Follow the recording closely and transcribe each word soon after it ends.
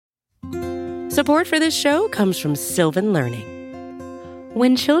Support for this show comes from Sylvan Learning.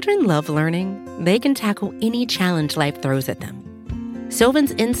 When children love learning, they can tackle any challenge life throws at them.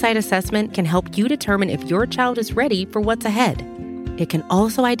 Sylvan's Insight Assessment can help you determine if your child is ready for what's ahead. It can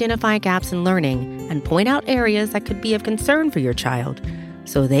also identify gaps in learning and point out areas that could be of concern for your child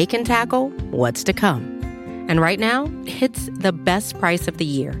so they can tackle what's to come. And right now, it's the best price of the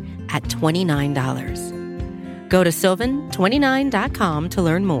year at $29. Go to sylvan29.com to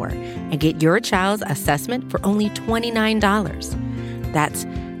learn more and get your child's assessment for only $29. That's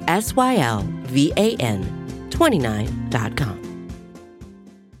SYLVAN 29.com.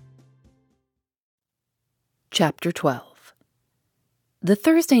 Chapter 12. The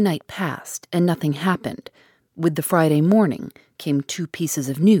Thursday night passed and nothing happened. With the Friday morning came 2 pieces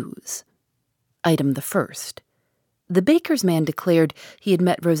of news. Item the first. The baker's man declared he had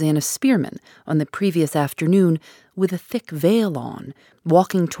met Rosanna Spearman on the previous afternoon with a thick veil on,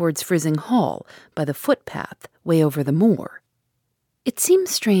 walking towards Frizzing Hall by the footpath way over the moor. It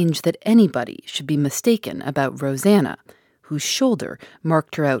seems strange that anybody should be mistaken about Rosanna, whose shoulder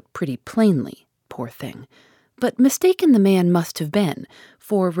marked her out pretty plainly, poor thing. But mistaken the man must have been,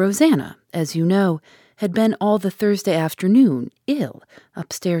 for Rosanna, as you know, had been all the Thursday afternoon ill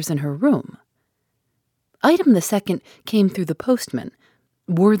upstairs in her room. Item the second came through the postman.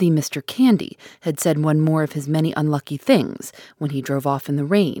 Worthy Mr. Candy had said one more of his many unlucky things when he drove off in the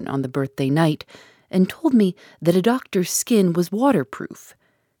rain on the birthday night, and told me that a doctor's skin was waterproof.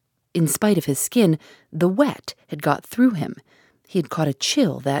 In spite of his skin, the wet had got through him. He had caught a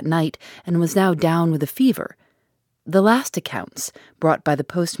chill that night and was now down with a fever. The last accounts, brought by the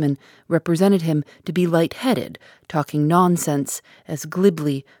postman, represented him to be light-headed, talking nonsense as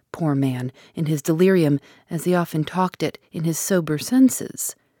glibly, poor man, in his delirium as he often talked it in his sober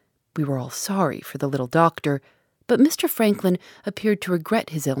senses. We were all sorry for the little doctor, but Mr. Franklin appeared to regret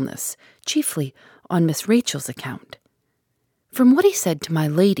his illness, chiefly on Miss Rachel's account. From what he said to my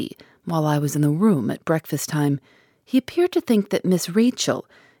lady while I was in the room at breakfast time, he appeared to think that Miss Rachel,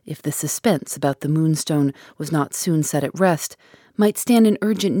 if the suspense about the Moonstone was not soon set at rest, might stand in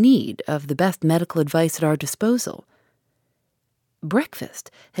urgent need of the best medical advice at our disposal.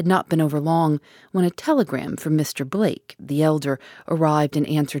 Breakfast had not been over long when a telegram from Mr. Blake, the elder, arrived in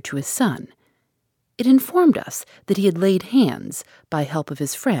answer to his son. It informed us that he had laid hands, by help of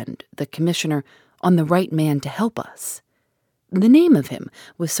his friend, the commissioner, on the right man to help us. The name of him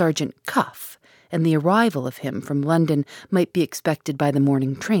was Sergeant Cuff, and the arrival of him from London might be expected by the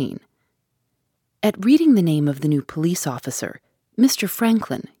morning train. At reading the name of the new police officer, Mr.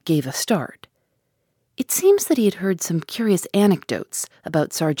 Franklin gave a start. It seems that he had heard some curious anecdotes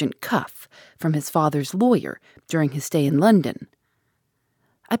about Sergeant Cuff from his father's lawyer during his stay in London.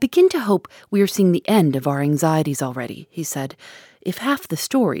 "I begin to hope we are seeing the end of our anxieties already," he said. "If half the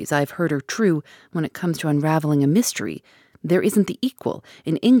stories I've heard are true when it comes to unraveling a mystery, there isn't the equal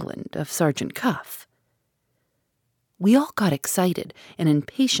in England of Sergeant Cuff." We all got excited and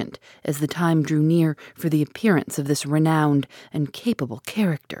impatient as the time drew near for the appearance of this renowned and capable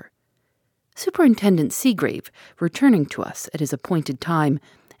character. Superintendent Seagrave, returning to us at his appointed time,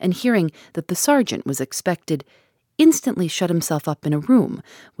 and hearing that the sergeant was expected, instantly shut himself up in a room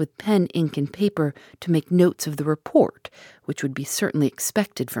with pen, ink, and paper to make notes of the report, which would be certainly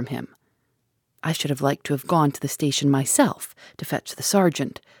expected from him. I should have liked to have gone to the station myself to fetch the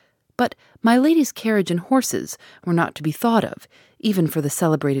sergeant, but my lady's carriage and horses were not to be thought of, even for the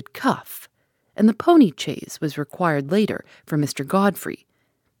celebrated Cuff, and the pony chaise was required later for Mr. Godfrey.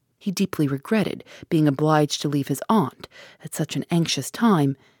 He deeply regretted being obliged to leave his aunt at such an anxious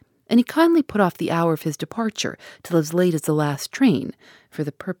time, and he kindly put off the hour of his departure till as late as the last train, for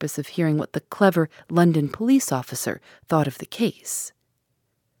the purpose of hearing what the clever London police officer thought of the case.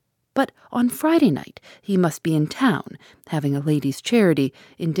 But on Friday night he must be in town, having a ladies' charity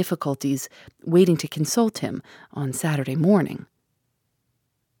in difficulties, waiting to consult him on Saturday morning.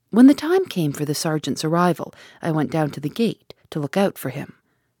 When the time came for the sergeant's arrival, I went down to the gate to look out for him.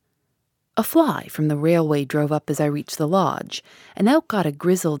 A fly from the railway drove up as I reached the lodge, and out got a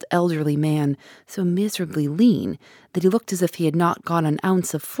grizzled elderly man, so miserably lean that he looked as if he had not got an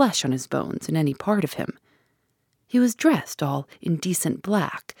ounce of flesh on his bones in any part of him. He was dressed all in decent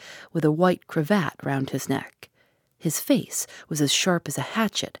black, with a white cravat round his neck. His face was as sharp as a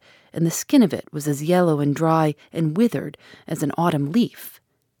hatchet, and the skin of it was as yellow and dry and withered as an autumn leaf.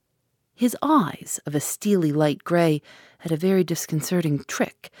 His eyes, of a steely light gray, had a very disconcerting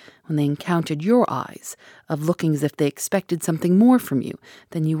trick, when they encountered your eyes, of looking as if they expected something more from you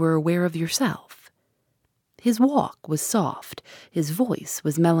than you were aware of yourself. His walk was soft, his voice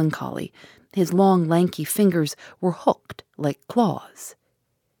was melancholy, his long lanky fingers were hooked like claws.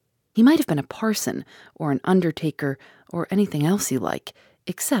 He might have been a parson or an undertaker or anything else you like,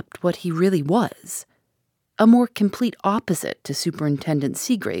 except what he really was. A more complete opposite to Superintendent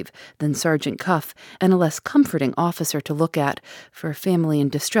Seagrave than Sergeant Cuff, and a less comforting officer to look at for a family in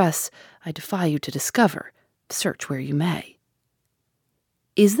distress, I defy you to discover. Search where you may.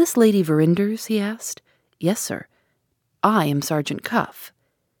 "Is this Lady Verinder's?" he asked. "Yes, sir." "I am Sergeant Cuff."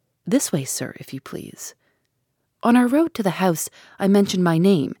 "This way, sir, if you please." On our road to the house, I mentioned my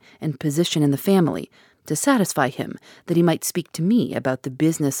name and position in the family, to satisfy him that he might speak to me about the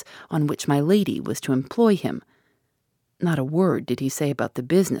business on which my lady was to employ him. Not a word did he say about the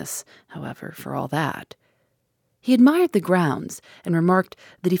business, however, for all that. He admired the grounds and remarked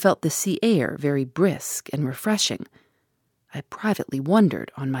that he felt the sea air very brisk and refreshing. I privately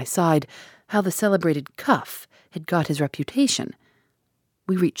wondered, on my side, how the celebrated Cuff had got his reputation.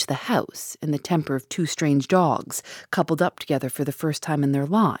 We reached the house in the temper of two strange dogs, coupled up together for the first time in their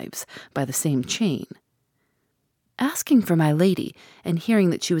lives by the same chain. Asking for my lady, and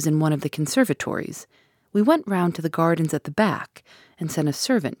hearing that she was in one of the conservatories, we went round to the gardens at the back and sent a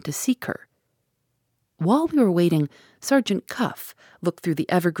servant to seek her. While we were waiting, Sergeant Cuff looked through the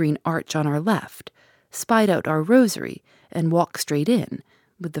evergreen arch on our left, spied out our rosary, and walked straight in,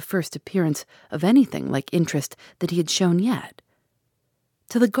 with the first appearance of anything like interest that he had shown yet.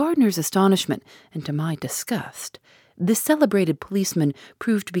 To the gardener's astonishment, and to my disgust, this celebrated policeman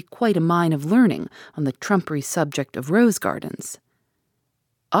proved to be quite a mine of learning on the trumpery subject of rose gardens.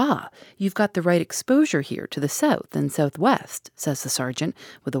 "Ah, you've got the right exposure here to the south and southwest," says the sergeant,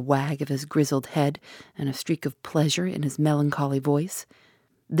 with a wag of his grizzled head and a streak of pleasure in his melancholy voice.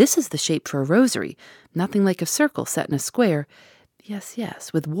 "This is the shape for a rosary, nothing like a circle set in a square.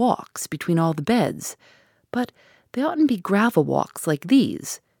 Yes, with walks between all the beds. But they oughtn't be gravel walks like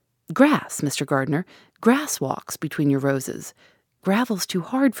these. Grass, Mr. Gardener, grass walks between your roses. Gravel's too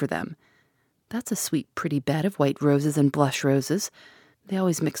hard for them. That's a sweet, pretty bed of white roses and blush roses. They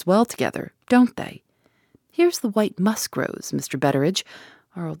always mix well together, don't they? Here's the white musk rose, Mr. Betteridge,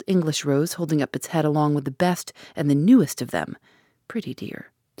 our old English rose holding up its head along with the best and the newest of them. Pretty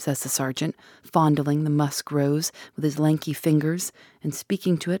dear," says the sergeant, fondling the musk rose with his lanky fingers and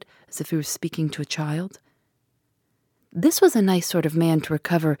speaking to it as if he were speaking to a child. "This was a nice sort of man to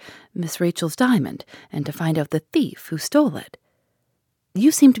recover Miss Rachel's diamond and to find out the thief who stole it."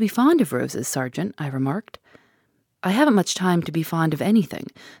 "You seem to be fond of roses, Sergeant," I remarked. "I haven't much time to be fond of anything,"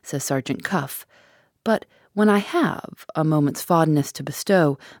 says Sergeant Cuff, "but when I have a moment's fondness to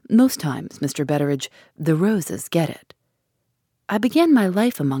bestow, most times, Mr. Betteridge, the roses get it. I began my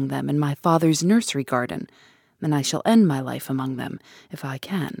life among them in my father's nursery garden, and I shall end my life among them, if I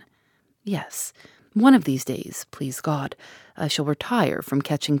can. Yes, one of these days, please God, I shall retire from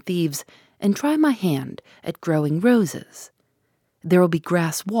catching thieves and try my hand at growing roses. There will be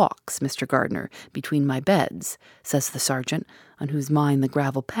grass walks, Mr. Gardener, between my beds," says the sergeant, on whose mind the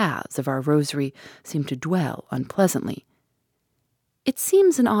gravel paths of our rosary seemed to dwell unpleasantly. "It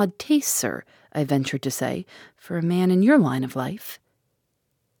seems an odd taste, sir," I ventured to say, "for a man in your line of life."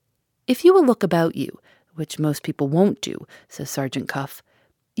 "If you will look about you, which most people won't do," says Sergeant Cuff,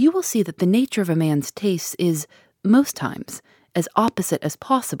 "you will see that the nature of a man's tastes is, most times, as opposite as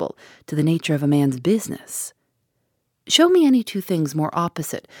possible to the nature of a man's business. Show me any two things more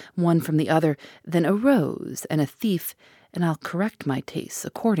opposite, one from the other, than a rose and a thief, and I'll correct my tastes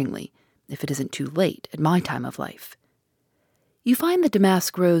accordingly, if it isn't too late at my time of life. You find the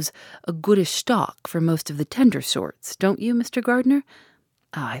damask rose a goodish stock for most of the tender sorts, don't you, Mr. Gardener?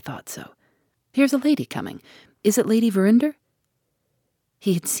 Ah, I thought so. Here's a lady coming. Is it Lady Verinder?"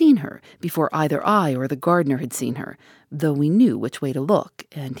 He had seen her before either I or the gardener had seen her, though we knew which way to look,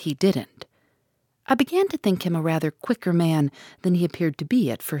 and he didn't. I began to think him a rather quicker man than he appeared to be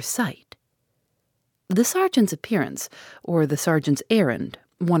at first sight. The sergeant's appearance, or the sergeant's errand,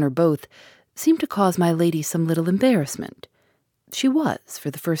 one or both, seemed to cause my lady some little embarrassment. She was,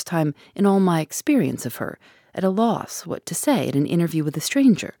 for the first time in all my experience of her, at a loss what to say at an interview with a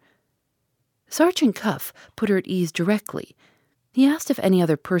stranger. Sergeant Cuff put her at ease directly. He asked if any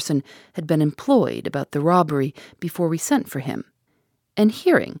other person had been employed about the robbery before we sent for him, and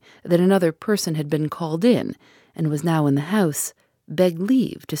hearing that another person had been called in and was now in the house, begged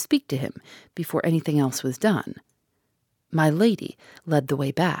leave to speak to him before anything else was done. My lady led the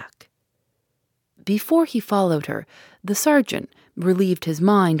way back. Before he followed her, the sergeant relieved his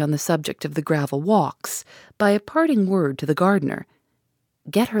mind on the subject of the gravel walks by a parting word to the gardener.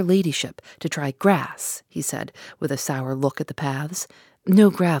 "Get her ladyship to try grass," he said, with a sour look at the paths. "No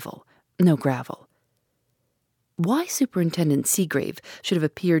gravel, no gravel." Why Superintendent Seagrave should have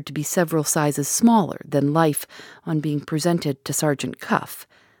appeared to be several sizes smaller than life on being presented to Sergeant Cuff,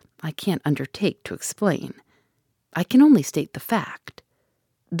 I can't undertake to explain. I can only state the fact.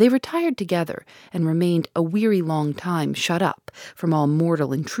 They retired together and remained a weary long time shut up from all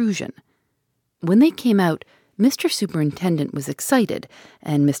mortal intrusion. When they came out, Mr. Superintendent was excited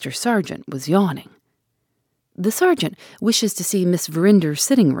and Mr. Sergeant was yawning. "The sergeant wishes to see Miss Verinder's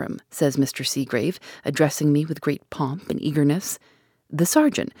sitting room," says Mr. Seagrave, addressing me with great pomp and eagerness. "The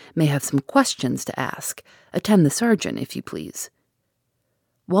sergeant may have some questions to ask. Attend the sergeant, if you please."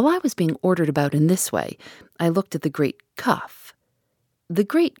 While I was being ordered about in this way, I looked at the great Cuff. The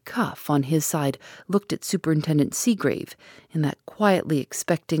great Cuff, on his side, looked at Superintendent Seagrave in that quietly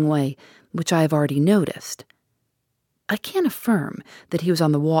expecting way which I have already noticed. I can't affirm that he was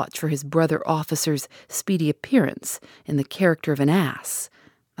on the watch for his brother officer's speedy appearance in the character of an ass.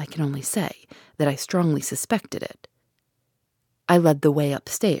 I can only say that I strongly suspected it. I led the way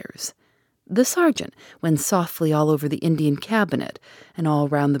upstairs. The sergeant went softly all over the Indian cabinet and all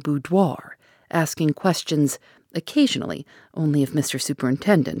round the boudoir, asking questions occasionally only of Mr.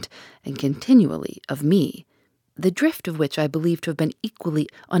 Superintendent and continually of me, the drift of which I believe to have been equally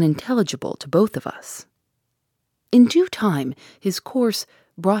unintelligible to both of us. In due time his course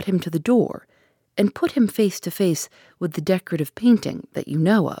brought him to the door and put him face to face with the decorative painting that you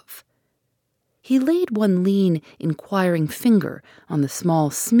know of. He laid one lean, inquiring finger on the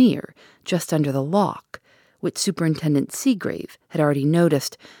small smear just under the lock, which Superintendent Seagrave had already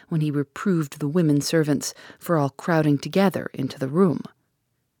noticed when he reproved the women servants for all crowding together into the room.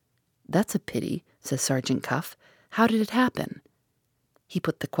 "That's a pity," says Sergeant Cuff. "How did it happen?" He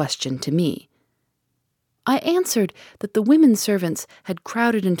put the question to me. I answered that the women servants had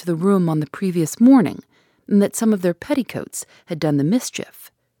crowded into the room on the previous morning, and that some of their petticoats had done the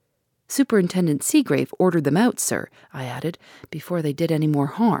mischief. "Superintendent Seagrave ordered them out, sir," I added, "before they did any more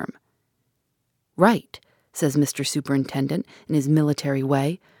harm." "Right," says Mr. Superintendent in his military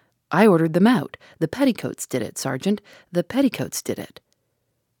way. "I ordered them out. The petticoats did it, Sergeant. The petticoats did it."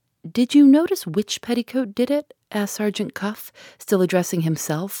 "Did you notice which petticoat did it?" asked Sergeant Cuff, still addressing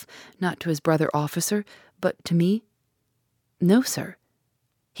himself, not to his brother officer, but to me. "No, sir."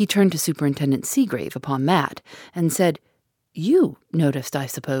 He turned to Superintendent Seagrave upon that, and said, "You noticed, I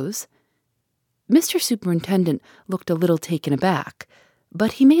suppose?" Mr. Superintendent looked a little taken aback,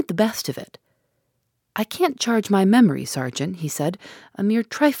 but he made the best of it. "I can't charge my memory, Sergeant," he said. "A mere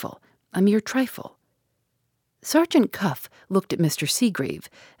trifle, a mere trifle." Sergeant Cuff looked at Mr. Seagrave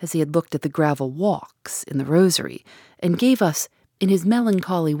as he had looked at the gravel walks in the Rosary, and gave us, in his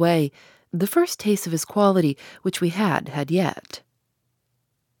melancholy way, the first taste of his quality which we had yet.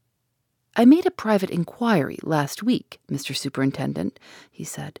 "I made a private inquiry last week, Mr. Superintendent," he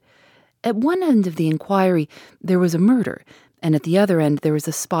said. "At one end of the inquiry there was a murder, and at the other end there was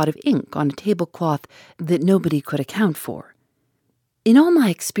a spot of ink on a tablecloth that nobody could account for. In all my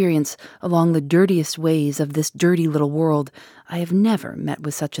experience along the dirtiest ways of this dirty little world, I have never met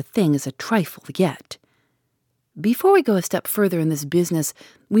with such a thing as a trifle yet. Before we go a step further in this business,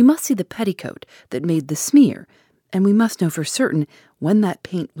 we must see the petticoat that made the smear, and we must know for certain when that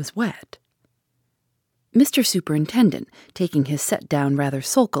paint was wet." Mr. Superintendent, taking his set down rather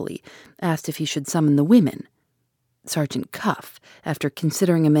sulkily, asked if he should summon the women. Sergeant Cuff, after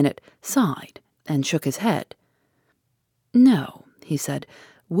considering a minute, sighed and shook his head. "No," he said,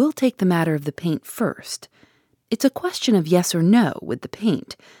 "we'll take the matter of the paint first. It's a question of yes or no with the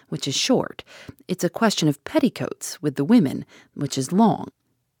paint, which is short. It's a question of petticoats with the women, which is long.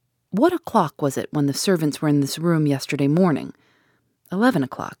 What o'clock was it when the servants were in this room yesterday morning? 11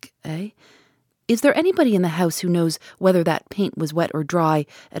 o'clock, eh? Is there anybody in the house who knows whether that paint was wet or dry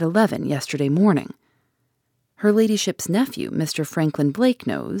at 11 yesterday morning?" "Her ladyship's nephew, Mr. Franklin Blake,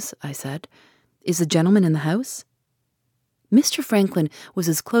 knows," I said. "Is the gentleman in the house?" Mr. Franklin was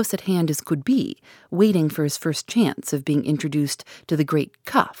as close at hand as could be, waiting for his first chance of being introduced to the great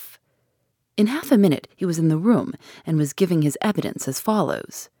Cuff. In half a minute he was in the room, and was giving his evidence as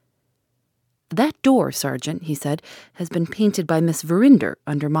follows. "That door, Sergeant," he said, "has been painted by Miss Verinder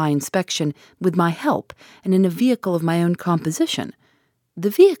under my inspection, with my help, and in a vehicle of my own composition. The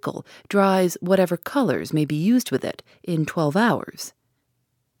vehicle dries whatever colors may be used with it in 12 hours.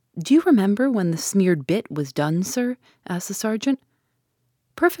 "Do you remember when the smeared bit was done, sir?" asked the sergeant.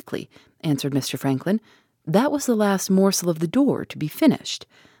 "Perfectly," answered Mr. Franklin. "That was the last morsel of the door to be finished.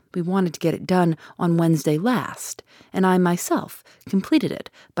 We wanted to get it done on Wednesday last, and I myself completed it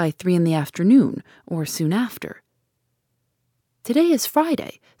by 3 in the afternoon, or soon after." "Today is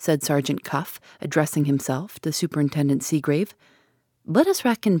Friday," said Sergeant Cuff, addressing himself to Superintendent Seagrave. "Let us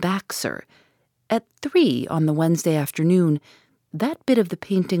reckon back, sir. At 3 on the Wednesday afternoon, that bit of the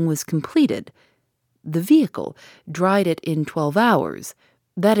painting was completed. The vehicle dried it in 12 hours,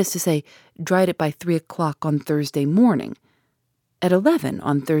 That is to say, dried it by 3 o'clock on Thursday morning. At 11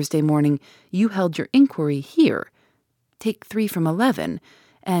 on Thursday morning, you held your inquiry here. Take 3 from 11,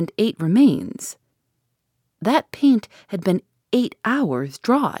 and 8 remains. That paint had been 8 hours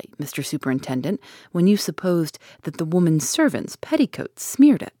dry, Mr. Superintendent, when you supposed that the woman's servant's petticoats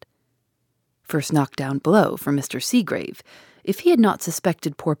smeared it. First knockdown blow for Mr. Seagrave. If he had not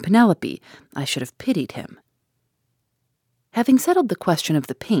suspected poor Penelope, I should have pitied him. Having settled the question of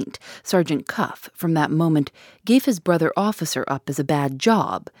the paint, Sergeant Cuff, from that moment, gave his brother officer up as a bad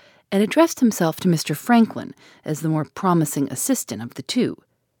job, and addressed himself to Mr. Franklin as the more promising assistant of the two.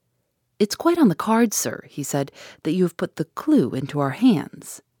 "It's quite on the cards, sir," he said, "that you have put the clue into our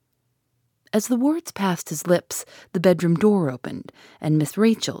hands." As the words passed his lips, the bedroom door opened, and Miss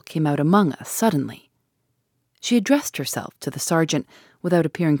Rachel came out among us suddenly. She addressed herself to the sergeant without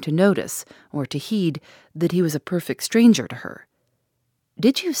appearing to notice or to heed that he was a perfect stranger to her.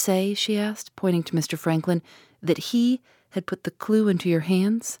 "Did you say," she asked, pointing to Mr. Franklin, "that he had put the clue into your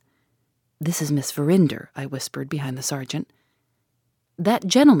hands?" "This is Miss Verinder," I whispered behind the sergeant. "That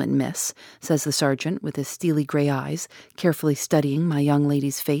gentleman, miss," says the sergeant with his steely gray eyes, carefully studying my young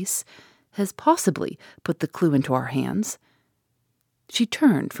lady's face, "has possibly put the clue into our hands." She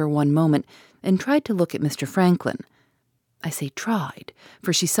turned for one moment and tried to look at Mr. Franklin. I say tried,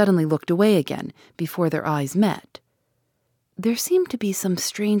 for she suddenly looked away again before their eyes met. There seemed to be some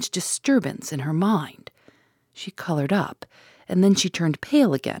strange disturbance in her mind. She colored up, and then she turned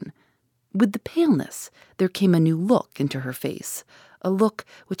pale again. With the paleness, there came a new look into her face, a look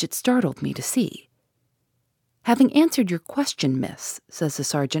which it startled me to see. "Having answered your question, miss," says the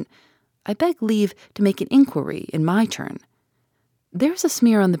sergeant, "I beg leave to make an inquiry in my turn. There's a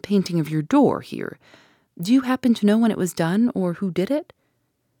smear on the painting of your door here. Do you happen to know when it was done, or who did it?"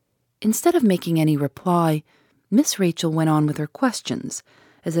 Instead of making any reply, Miss Rachel went on with her questions,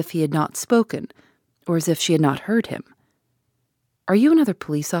 as if he had not spoken, or as if she had not heard him. "Are you another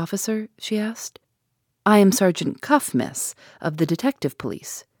police officer?" she asked. "I am Sergeant Cuff, miss, of the detective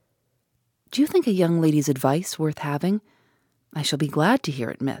police." "Do you think a young lady's advice worth having?" "I shall be glad to hear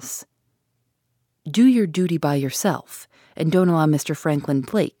it, miss." "Do your duty by yourself, and don't allow Mr. Franklin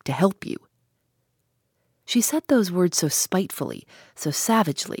Blake to help you." She said those words so spitefully, so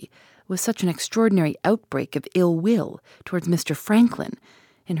savagely, with such an extraordinary outbreak of ill will towards Mr. Franklin,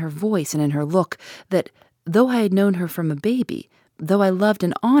 in her voice and in her look, that, though I had known her from a baby, though I loved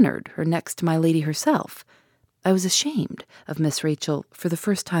and honored her next to my lady herself, I was ashamed of Miss Rachel for the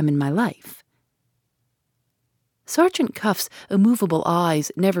first time in my life. Sergeant Cuff's immovable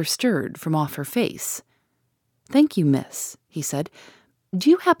eyes never stirred from off her face. "Thank you, miss," he said. "Do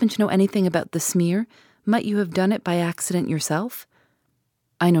you happen to know anything about the smear? Might you have done it by accident yourself?"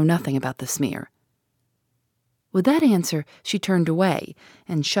 "I know nothing about the smear." With that answer, she turned away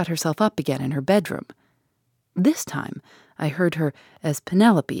and shut herself up again in her bedroom. This time, I heard her, as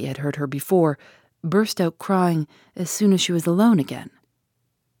Penelope had heard her before, burst out crying as soon as she was alone again.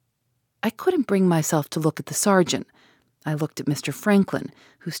 I couldn't bring myself to look at the sergeant. I looked at Mr. Franklin,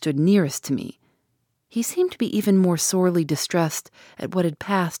 who stood nearest to me. He seemed to be even more sorely distressed at what had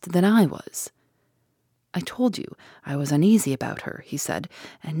passed than I was. "I told you I was uneasy about her," he said,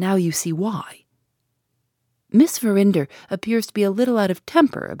 "and now you see why." "Miss Verinder appears to be a little out of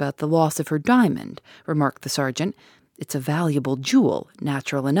temper about the loss of her diamond," remarked the sergeant. "It's a valuable jewel,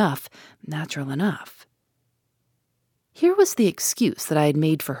 natural enough, natural enough." Here was the excuse that I had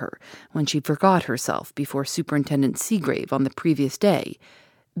made for her when she forgot herself before Superintendent Seagrave on the previous day,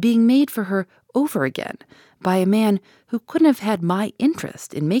 being made for her over again by a man who couldn't have had my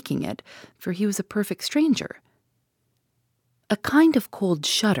interest in making it, for he was a perfect stranger. A kind of cold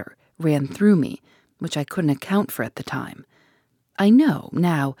shudder ran through me, which I couldn't account for at the time. I know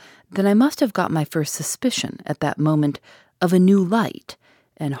now that I must have got my first suspicion at that moment of a new light,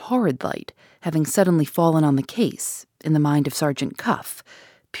 and horrid light, having suddenly fallen on the case in the mind of Sergeant Cuff,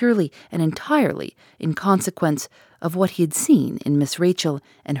 purely and entirely in consequence of what he had seen in Miss Rachel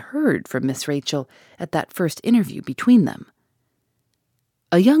and heard from Miss Rachel at that first interview between them.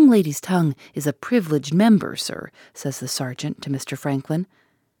 "A young lady's tongue is a privileged member, sir," says the sergeant to Mr. Franklin.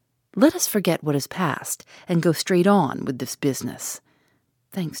 "Let us forget what is past and go straight on with this business.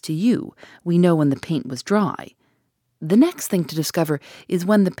 Thanks to you, we know when the paint was dry. The next thing to discover is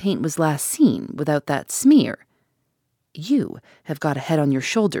when the paint was last seen without that smear. You have got a head on your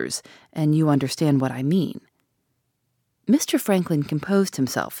shoulders, and you understand what I mean." Mr. Franklin composed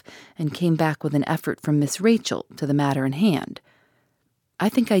himself and came back with an effort from Miss Rachel to the matter in hand. "I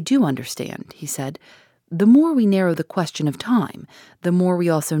think I do understand," he said. "The more we narrow the question of time, the more we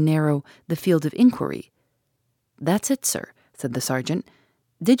also narrow the field of inquiry." "That's it, sir," said the sergeant.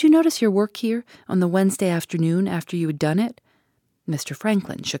 Did you notice your work here on the Wednesday afternoon after you had done it? Mr.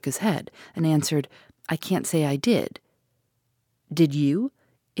 Franklin shook his head and answered, I can't say I did. Did you?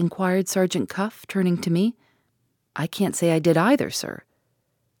 Inquired Sergeant Cuff, turning to me. I can't say I did either, sir.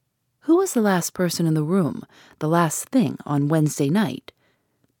 Who was the last person in the room, the last thing on Wednesday night?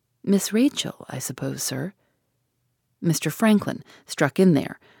 Miss Rachel, I suppose, sir. Mr. Franklin struck in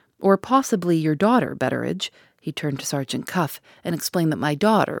there. Or possibly your daughter, Betteridge. He turned to Sergeant Cuff and explained that my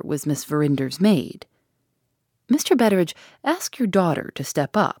daughter was Miss Verinder's maid. Mr. Betteridge, ask your daughter to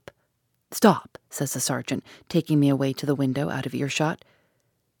step up. Stop, says the sergeant, taking me away to the window out of earshot.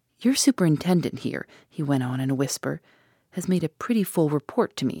 Your superintendent here, he went on in a whisper, has made a pretty full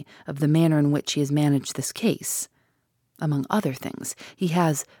report to me of the manner in which he has managed this case. Among other things, he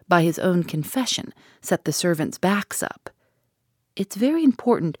has, by his own confession, set the servants' backs up. It's very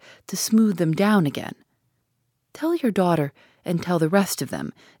important to smooth them down again. Tell your daughter, and tell the rest of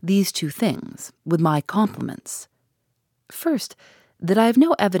them, these two things, with my compliments. First, that I have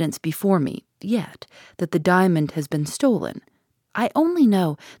no evidence before me, yet, that the diamond has been stolen. I only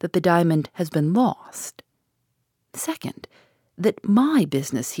know that the diamond has been lost. Second, that my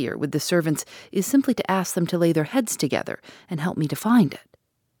business here with the servants is simply to ask them to lay their heads together and help me to find it.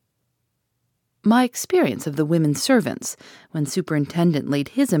 My experience of the women servants, when Superintendent laid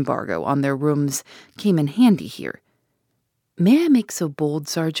his embargo on their rooms, came in handy here. May I make so bold,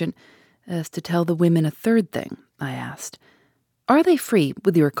 Sergeant, as to tell the women a third thing? I asked. Are they free,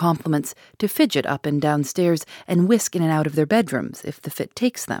 with your compliments, to fidget up and downstairs and whisk in and out of their bedrooms, if the fit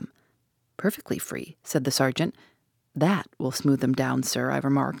takes them? Perfectly free, said the sergeant. That will smooth them down, sir, I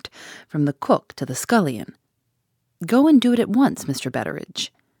remarked, from the cook to the scullion. Go and do it at once, Mr. Betteridge.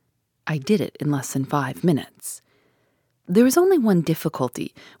 I did it in less than 5 minutes. There was only one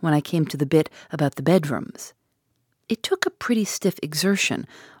difficulty when I came to the bit about the bedrooms. It took a pretty stiff exertion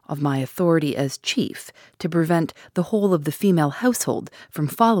of my authority as chief to prevent the whole of the female household from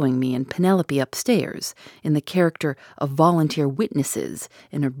following me and Penelope upstairs in the character of volunteer witnesses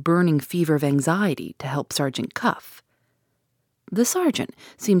in a burning fever of anxiety to help Sergeant Cuff. The sergeant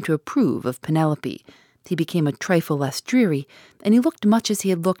seemed to approve of Penelope. He became a trifle less dreary, and he looked much as he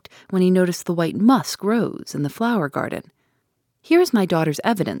had looked when he noticed the white musk rose in the flower garden. Here is my daughter's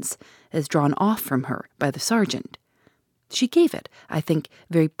evidence, as drawn off from her by the sergeant. She gave it, I think,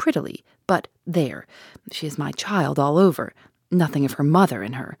 very prettily, but there, she is my child all over. Nothing of her mother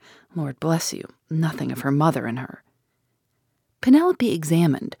in her. Lord bless you, nothing of her mother in her. Penelope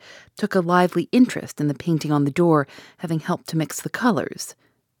examined, took a lively interest in the painting on the door, having helped to mix the colors.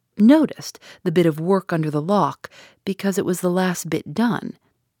 Noticed the bit of work under the lock because it was the last bit done,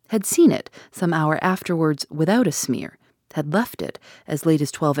 had seen it some hour afterwards without a smear, had left it as late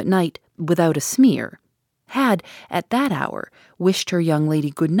as 12 at night without a smear, had, at that hour, wished her young lady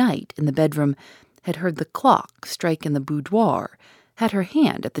good night in the bedroom, had heard the clock strike in the boudoir, had her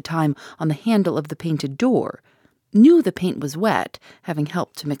hand at the time on the handle of the painted door, knew the paint was wet, having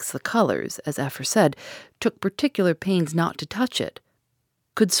helped to mix the colors, as aforesaid, took particular pains not to touch it,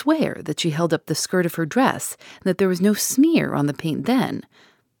 could swear that she held up the skirt of her dress, and that there was no smear on the paint then,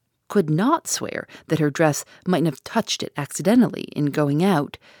 could not swear that her dress mightn't have touched it accidentally in going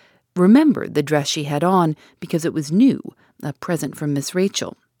out, remembered the dress she had on because it was new, a present from Miss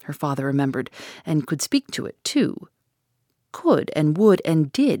Rachel, her father remembered, and could speak to it, too. Could and would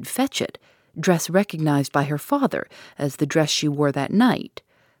and did fetch it, dress recognized by her father as the dress she wore that night,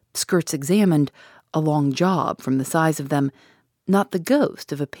 skirts examined, a long job from the size of them, not the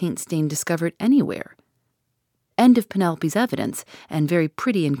ghost of a paint stain discovered anywhere. End of Penelope's evidence, and very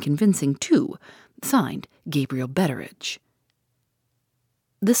pretty and convincing, too. Signed, Gabriel Betteridge.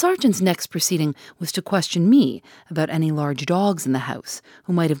 The sergeant's next proceeding was to question me about any large dogs in the house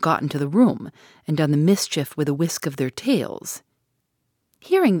who might have got into the room and done the mischief with a whisk of their tails.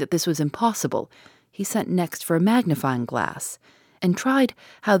 Hearing that this was impossible, he sent next for a magnifying glass and tried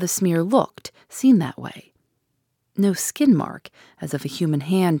how the smear looked, seen that way. No skin mark, as of a human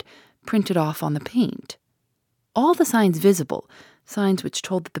hand, printed off on the paint. All the signs visible, signs which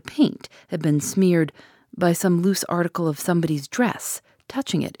told that the paint had been smeared by some loose article of somebody's dress,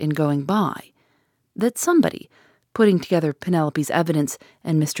 touching it in going by. That somebody, putting together Penelope's evidence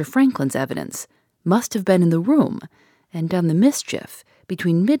and Mr. Franklin's evidence, must have been in the room and done the mischief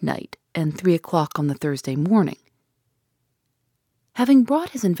between midnight and 3 o'clock on the Thursday morning. Having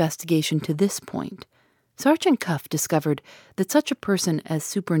brought his investigation to this point, Sergeant Cuff discovered that such a person as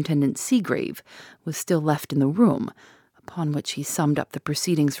Superintendent Seagrave was still left in the room, upon which he summed up the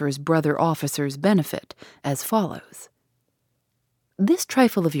proceedings for his brother officer's benefit as follows. This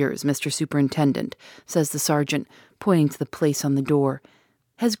trifle of yours, Mr. Superintendent, says the sergeant, pointing to the place on the door,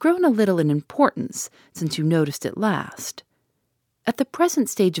 has grown a little in importance since you noticed it last. At the present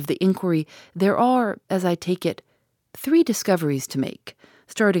stage of the inquiry, there are, as I take it, 3 discoveries to make,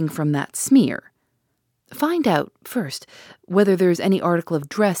 starting from that smear. Find out, first, whether there's any article of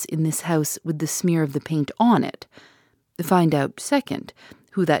dress in this house with the smear of the paint on it. Find out, second,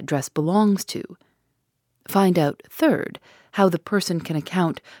 who that dress belongs to. Find out, third, how the person can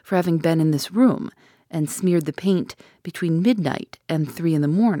account for having been in this room and smeared the paint between midnight and 3 in the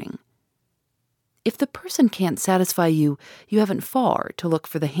morning. If the person can't satisfy you, you haven't far to look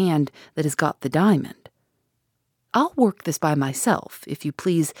for the hand that has got the diamond. I'll work this by myself, if you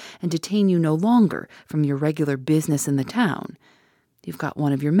please, and detain you no longer from your regular business in the town. You've got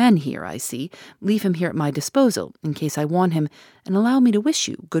one of your men here, I see. Leave him here at my disposal, in case I want him, and allow me to wish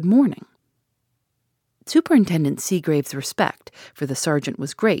you good morning." Superintendent Seagrave's respect for the sergeant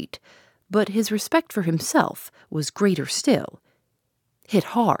was great, but his respect for himself was greater still. Hit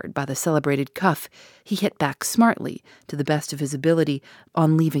hard by the celebrated Cuff, he hit back smartly, to the best of his ability,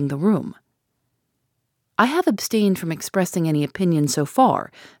 on leaving the room. "I have abstained from expressing any opinion so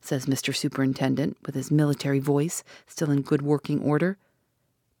far," says Mr. Superintendent, with his military voice still in good working order.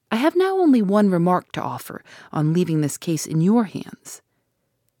 "I have now only one remark to offer on leaving this case in your hands.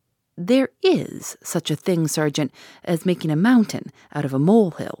 There is such a thing, Sergeant, as making a mountain out of a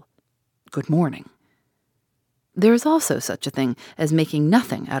molehill. Good morning. There is also such a thing as making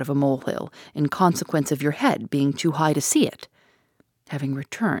nothing out of a molehill in consequence of your head being too high to see it." Having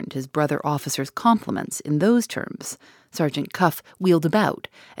returned his brother officer's compliments in those terms, Sergeant Cuff wheeled about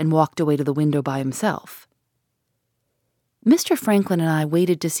and walked away to the window by himself. Mr. Franklin and I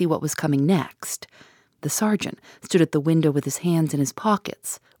waited to see what was coming next. The sergeant stood at the window with his hands in his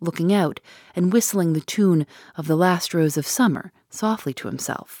pockets, looking out and whistling the tune of "The Last Rose of Summer" softly to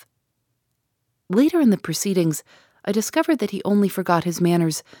himself. Later in the proceedings, I discovered that he only forgot his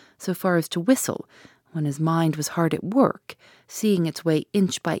manners so far as to whistle when his mind was hard at work, seeing its way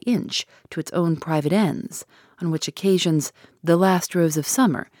inch by inch to its own private ends, on which occasions "The Last Rose of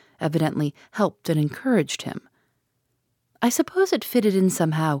Summer" evidently helped and encouraged him. I suppose it fitted in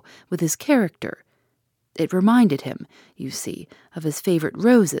somehow with his character. It reminded him, you see, of his favorite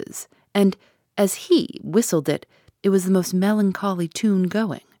roses, and as he whistled it, it was the most melancholy tune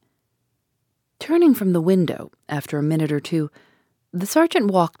going. Turning from the window, after a minute or two, the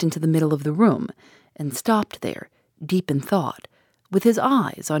sergeant walked into the middle of the room and stopped there, deep in thought, with his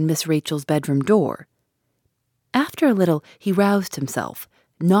eyes on Miss Rachel's bedroom door. After a little he roused himself,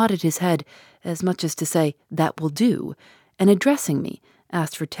 nodded his head as much as to say, "That will do," and addressing me,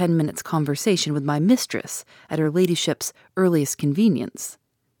 asked for 10 minutes' conversation with my mistress at her ladyship's earliest convenience.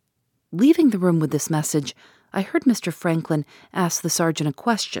 Leaving the room with this message, I heard Mr. Franklin ask the sergeant a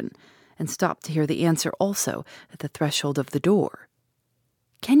question, and stopped to hear the answer also at the threshold of the door.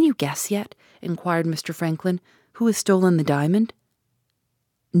 "Can you guess yet," inquired Mr. Franklin, "who has stolen the diamond?"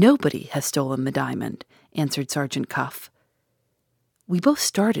 "Nobody has stolen the diamond," answered Sergeant Cuff. We both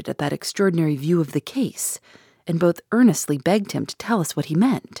started at that extraordinary view of the case, and both earnestly begged him to tell us what he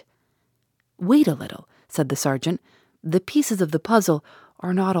meant. "Wait a little," said the sergeant. "The pieces of the puzzle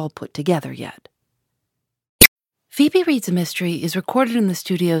are not all put together yet." Phoebe Reads a Mystery is recorded in the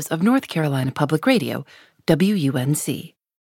studios of North Carolina Public Radio, WUNC.